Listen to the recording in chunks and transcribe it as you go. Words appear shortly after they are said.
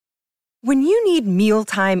When you need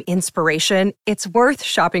mealtime inspiration, it's worth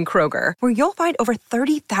shopping Kroger, where you'll find over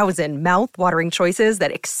 30,000 mouth-watering choices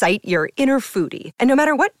that excite your inner foodie. And no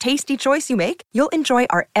matter what tasty choice you make, you'll enjoy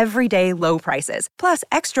our everyday low prices, plus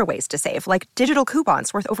extra ways to save, like digital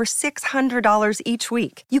coupons worth over $600 each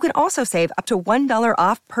week. You can also save up to $1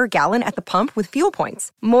 off per gallon at the pump with fuel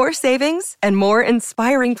points. More savings and more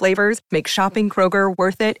inspiring flavors make shopping Kroger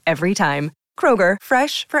worth it every time. Kroger,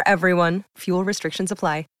 fresh for everyone. Fuel restrictions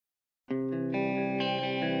apply.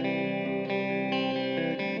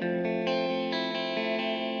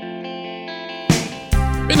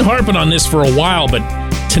 Been harping on this for a while, but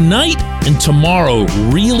tonight and tomorrow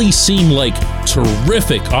really seem like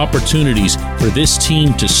terrific opportunities for this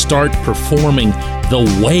team to start performing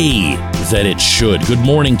the way that it should. Good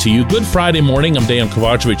morning to you. Good Friday morning. I'm Dan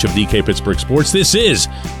Kovacevic of DK Pittsburgh Sports. This is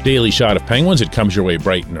Daily Shot of Penguins. It comes your way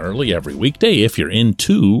bright and early every weekday if you're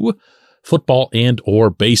into football and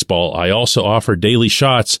or baseball. I also offer daily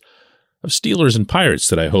shots of Steelers and Pirates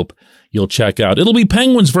that I hope you'll check out. It'll be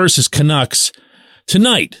Penguins versus Canucks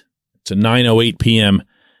tonight. It's a 9:08 p.m.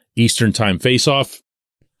 Eastern Time face-off.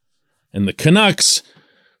 And the Canucks,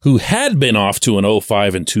 who had been off to an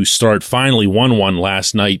 0-5-2 start, finally won one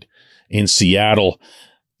last night in Seattle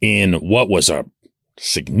in what was a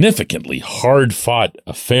significantly hard-fought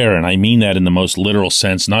affair. And I mean that in the most literal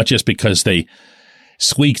sense, not just because they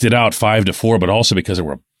squeaked it out 5-4, but also because there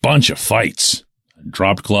were a bunch of fights,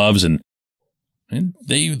 dropped gloves, and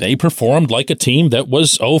they performed like a team that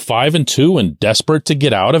was 0-5-2 and desperate to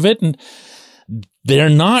get out of it. And they're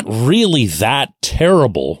not really that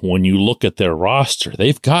terrible when you look at their roster.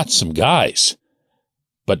 They've got some guys,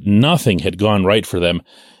 but nothing had gone right for them.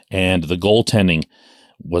 And the goaltending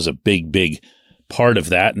was a big, big part of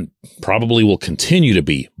that and probably will continue to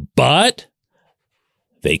be. But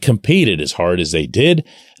they competed as hard as they did,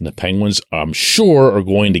 and the Penguins, I'm sure, are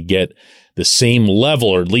going to get the same level,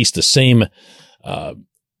 or at least the same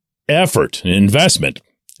effort and investment.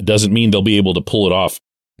 It doesn't mean they'll be able to pull it off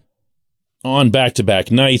on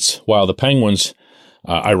back-to-back nights, while the Penguins,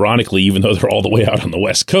 ironically, even though they're all the way out on the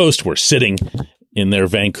West Coast, were sitting in their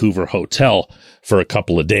Vancouver hotel for a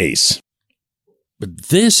couple of days. But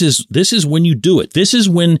this is when you do it. This is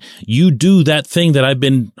when you do that thing that I've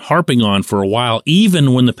been harping on for a while,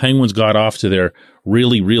 even when the Penguins got off to their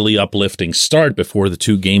really, really uplifting start before the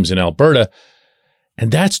two games in Alberta.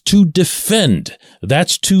 And that's to defend.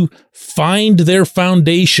 That's to find their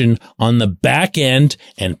foundation on the back end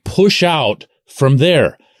and push out from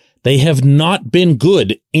there. They have not been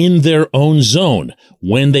good in their own zone.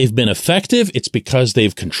 When they've been effective, it's because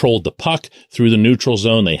they've controlled the puck through the neutral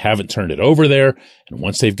zone. They haven't turned it over there. And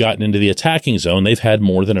once they've gotten into the attacking zone, they've had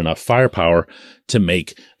more than enough firepower to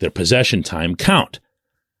make their possession time count.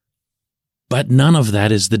 But none of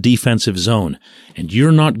that is the defensive zone. And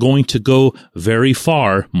you're not going to go very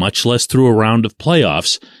far, much less through a round of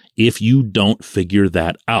playoffs, if you don't figure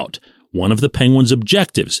that out. One of the Penguins'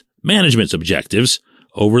 objectives, management's objectives,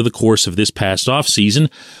 over the course of this past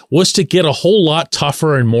offseason was to get a whole lot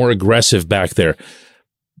tougher and more aggressive back there.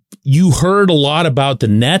 You heard a lot about the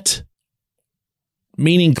net,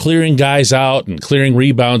 meaning clearing guys out and clearing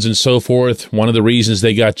rebounds and so forth. One of the reasons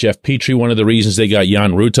they got Jeff Petrie, one of the reasons they got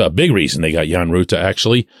Jan Rutta, a big reason they got Jan Rutta,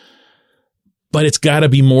 actually. But it's got to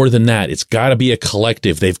be more than that. It's got to be a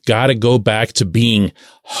collective. They've got to go back to being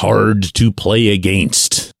hard to play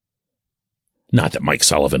against. Not that Mike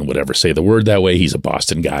Sullivan would ever say the word that way. He's a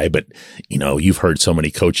Boston guy, but, you've heard so many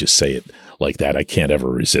coaches say it like that. I can't ever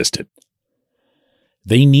resist it.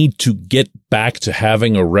 They need to get back to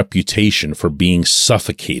having a reputation for being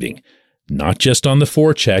suffocating, not just on the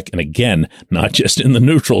forecheck, and again, not just in the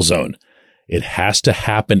neutral zone. It has to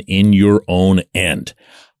happen in your own end.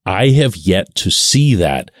 I have yet to see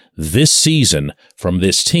that this season from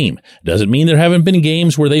this team. Doesn't mean there haven't been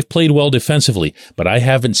games where they've played well defensively, but I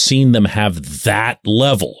haven't seen them have that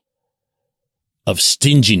level of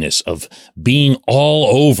stinginess, of being all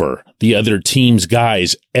over the other team's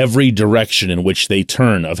guys every direction in which they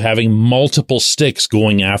turn, of having multiple sticks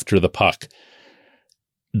going after the puck.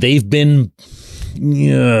 They've been...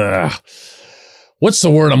 What's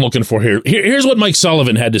the word I'm looking for here? Here's what Mike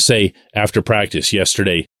Sullivan had to say after practice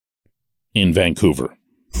yesterday in Vancouver.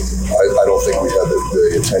 I don't think we had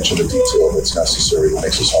the attention to detail that's necessary that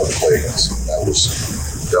makes us hard to play against.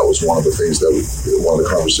 That was one of the things one of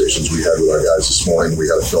the conversations we had with our guys this morning. We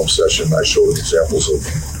had a film session. I showed them examples of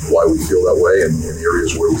why we feel that way and in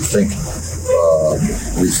areas where we think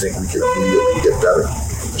we can get better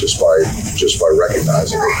just by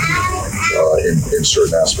recognizing it in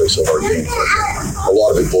certain aspects of our game. A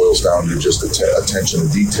lot of it boils down to just attention to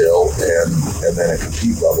detail and then a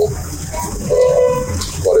compete level.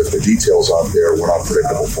 But if the the details aren't there, we're not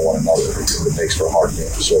predictable for one another. It makes for a hard game.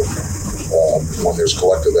 So when there's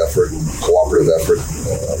collective effort and cooperative effort,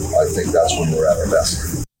 I think that's when we're at our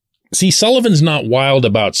best. See, Sullivan's not wild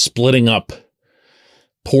about splitting up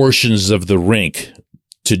portions of the rink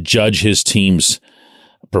to judge his team's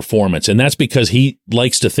performance. And that's because he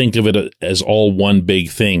likes to think of it as all one big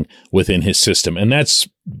thing within his system. And that's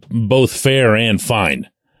both fair and fine,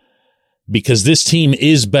 because this team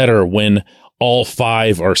is better when all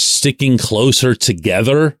five are sticking closer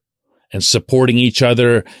together and supporting each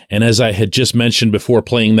other. And as I had just mentioned before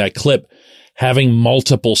playing that clip, having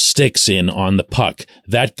multiple sticks in on the puck.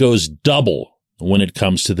 That goes double when it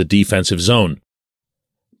comes to the defensive zone.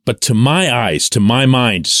 But to my eyes, to my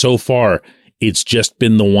mind, so far, it's just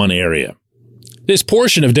been the one area. This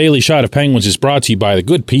portion of Daily Shot of Penguins is brought to you by the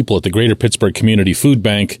good people at the Greater Pittsburgh Community Food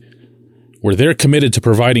Bank, where they're committed to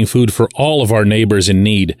providing food for all of our neighbors in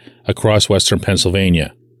need across Western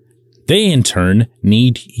Pennsylvania. They, in turn,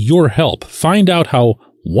 need your help. Find out how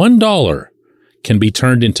 $1 can be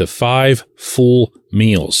turned into 5 full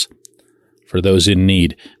meals for those in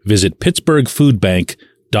need. Visit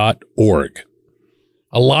pittsburghfoodbank.org.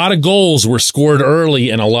 A lot of goals were scored early,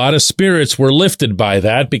 and a lot of spirits were lifted by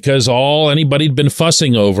that, because all anybody'd been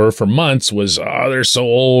fussing over for months was, they're so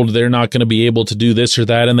old, they're not going to be able to do this or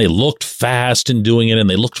that, and they looked fast in doing it, and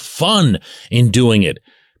they looked fun in doing it.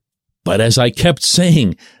 But as I kept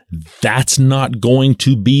saying, that's not going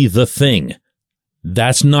to be the thing.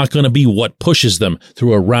 That's not going to be what pushes them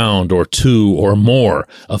through a round or two or more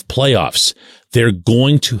of playoffs. They're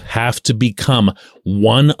going to have to become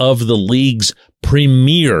one of the league's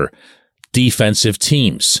premier defensive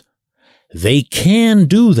teams. They can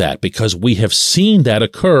do that because we have seen that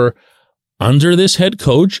occur under this head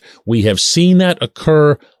coach. We have seen that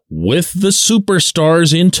occur with the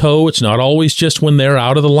superstars in tow. It's not always just when they're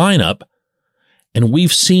out of the lineup. And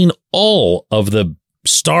we've seen all of the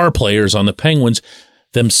star players on the Penguins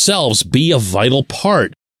themselves be a vital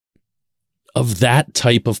part of that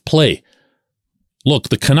type of play. Look,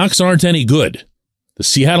 the Canucks aren't any good. The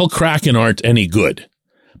Seattle Kraken aren't any good.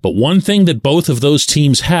 But one thing that both of those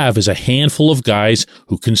teams have is a handful of guys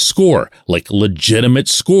who can score, like legitimate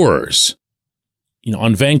scorers. You know,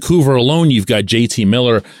 on Vancouver alone, you've got JT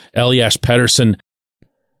Miller, Elias Pettersson.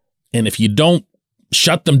 And if you don't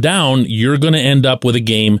shut them down, you're going to end up with a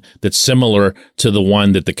game that's similar to the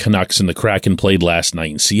one that the Canucks and the Kraken played last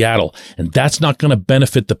night in Seattle. And that's not going to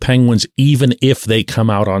benefit the Penguins even if they come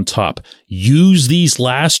out on top. Use these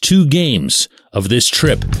last 2 games of this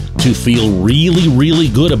trip to feel really, really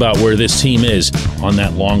good about where this team is on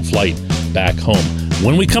that long flight back home.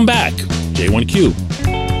 When we come back, J1Q.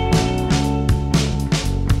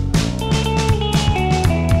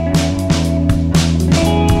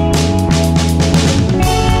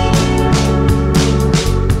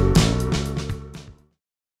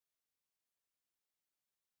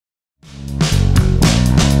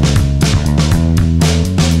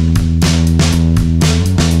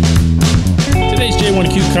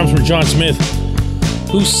 Comes from John Smith,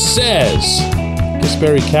 who says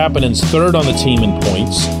Kasperi Kapanen's third on the team in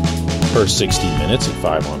points per 60 minutes at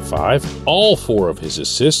 5-on-5. All 4 of his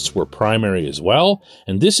assists were primary as well,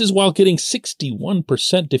 and this is while getting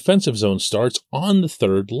 61% defensive zone starts on the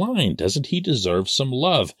third line. Doesn't he deserve some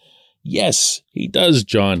love? Yes, he does,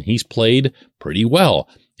 John. He's played pretty well,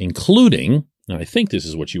 including, and I think this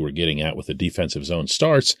is what you were getting at with the defensive zone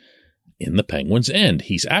starts, in the Penguins' end.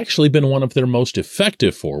 He's actually been one of their most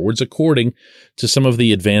effective forwards, according to some of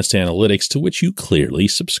the advanced analytics to which you clearly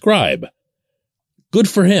subscribe. Good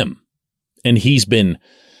for him. And he's been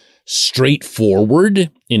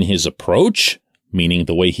straightforward in his approach, meaning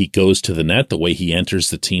the way he goes to the net, the way he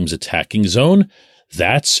enters the team's attacking zone.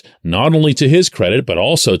 That's not only to his credit, but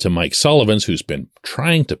also to Mike Sullivan's, who's been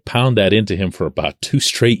trying to pound that into him for about 2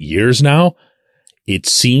 straight years now. It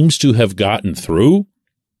seems to have gotten through.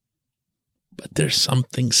 But there's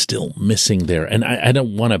something still missing there. And I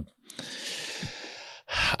don't want to...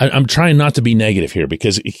 I'm trying not to be negative here,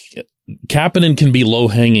 because Kapanen can be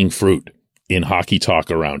low-hanging fruit in hockey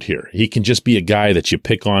talk around here. He can just be a guy that you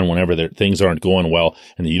pick on whenever things aren't going well,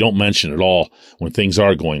 and you don't mention at all when things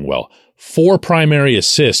are going well. 4 primary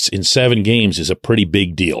assists in 7 games is a pretty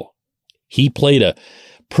big deal. He played a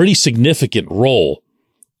pretty significant role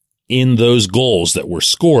in those goals that were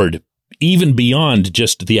scored, even beyond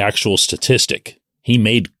just the actual statistic. He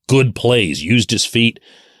made good plays, used his feet,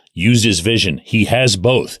 used his vision. He has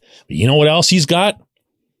both. But you know what else he's got?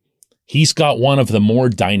 He's got one of the more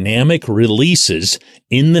dynamic releases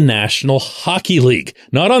in the National Hockey League.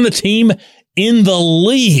 Not on the team, in the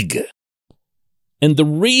league. And the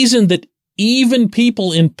reason that even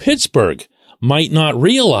people in Pittsburgh might not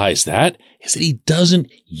realize that is that he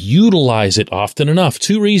doesn't utilize it often enough.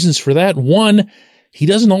 2 reasons for that. 1, he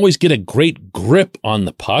doesn't always get a great grip on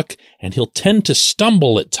the puck, and he'll tend to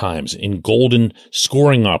stumble at times in golden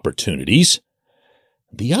scoring opportunities.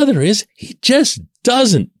 The other is he just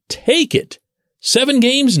doesn't take it. 7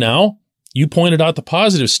 games now. You pointed out the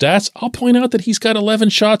positive stats. I'll point out that he's got 11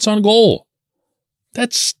 shots on goal.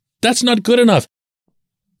 That's not good enough.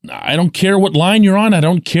 I don't care what line you're on. I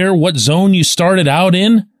don't care what zone you started out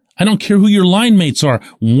in. I don't care who your line mates are.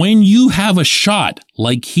 When you have a shot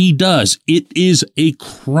like he does, it is a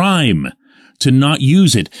crime to not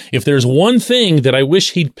use it. If there's one thing that I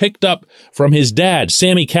wish he'd picked up from his dad,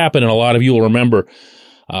 Sammy Kapanen, a lot of you will remember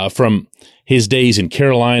from his days in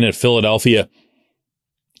Carolina and Philadelphia,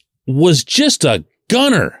 was just a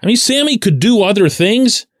gunner. I mean, Sammy could do other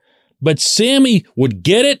things, but Sammy would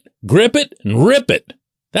get it, grip it, and rip it.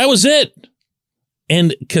 That was it.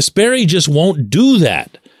 And Kasperi just won't do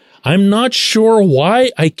that. I'm not sure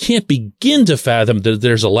why. I can't begin to fathom that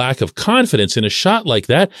there's a lack of confidence in a shot like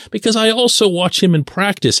that, because I also watch him in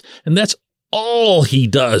practice, and that's all he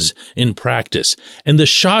does in practice. And the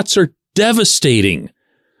shots are devastating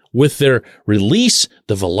with their release,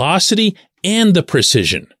 the velocity, and the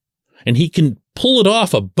precision. And he can pull it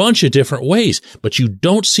off a bunch of different ways, but you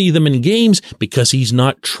don't see them in games because he's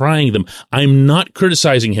not trying them. I'm not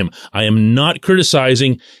criticizing him. I am not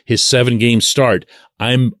criticizing his 7-game start.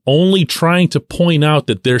 I'm only trying to point out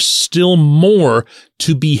that there's still more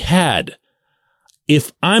to be had.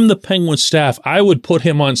 If I'm the Penguins staff, I would put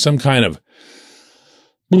him on some kind of,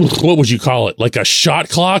 what would you call it? Like a shot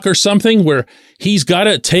clock or something where he's got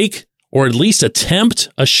to take or at least attempt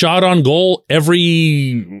a shot on goal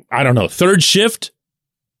every, I don't know, 3rd shift,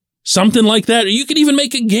 something like that. Or you could even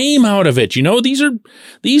make a game out of it. You know, these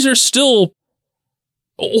are still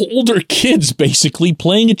older kids basically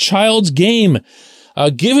playing a child's game.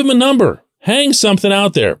 Give him a number, hang something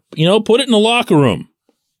out there, you know, put it in the locker room.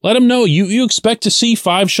 Let him know you expect to see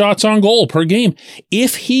 5 shots on goal per game.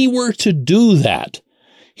 If he were to do that,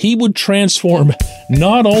 he would transform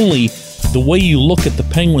not only the way you look at the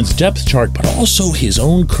Penguins depth chart, but also his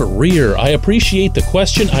own career. I appreciate the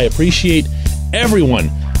question. I appreciate everyone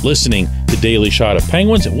listening to Daily Shot of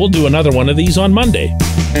Penguins, and we'll do another one of these on Monday.